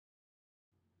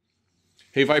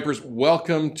Hey Vipers,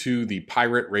 welcome to the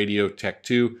Pirate Radio Tech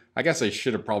 2. I guess I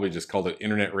should have probably just called it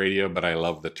Internet Radio, but I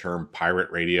love the term Pirate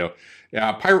Radio.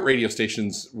 Pirate radio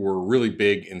stations were really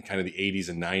big in kind of the 80s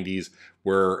and 90s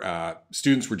where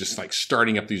students were just like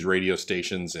starting up these radio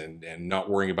stations and not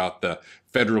worrying about the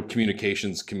Federal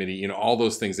Communications Committee, all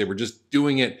those things. They were just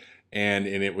doing it and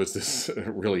it was this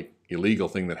really illegal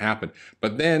thing that happened.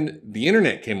 But then the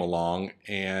internet came along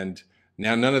and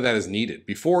now none of that is needed.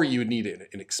 Before you would need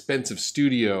an expensive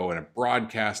studio and a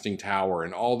broadcasting tower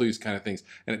and all these kind of things.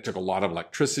 And it took a lot of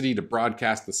electricity to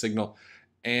broadcast the signal.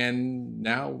 And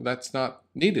now that's not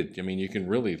needed. I mean, you can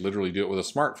really literally do it with a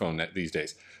smartphone these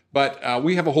days. But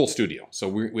we have a whole studio. So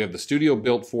we have the studio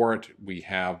built for it. We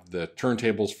have the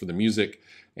turntables for the music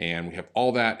and we have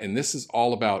all that. And this is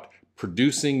all about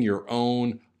producing your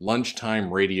own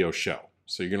lunchtime radio show.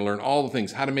 So you're going to learn all the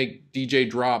things, how to make DJ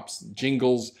drops,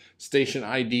 jingles, station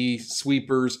ID,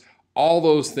 sweepers, all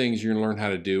those things you're going to learn how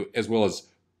to do, as well as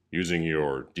using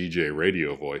your DJ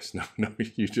radio voice. No,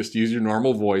 you just use your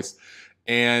normal voice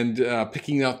and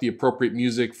picking out the appropriate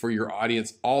music for your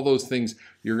audience. All those things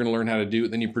you're going to learn how to do.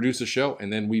 Then you produce a show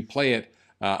and then we play it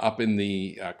up in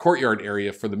the courtyard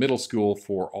area for the middle school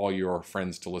for all your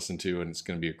friends to listen to, and it's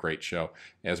going to be a great show,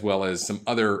 as well as some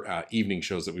other evening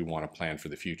shows that we want to plan for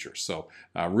the future. So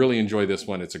really enjoy this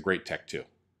one. It's a great Tech 2.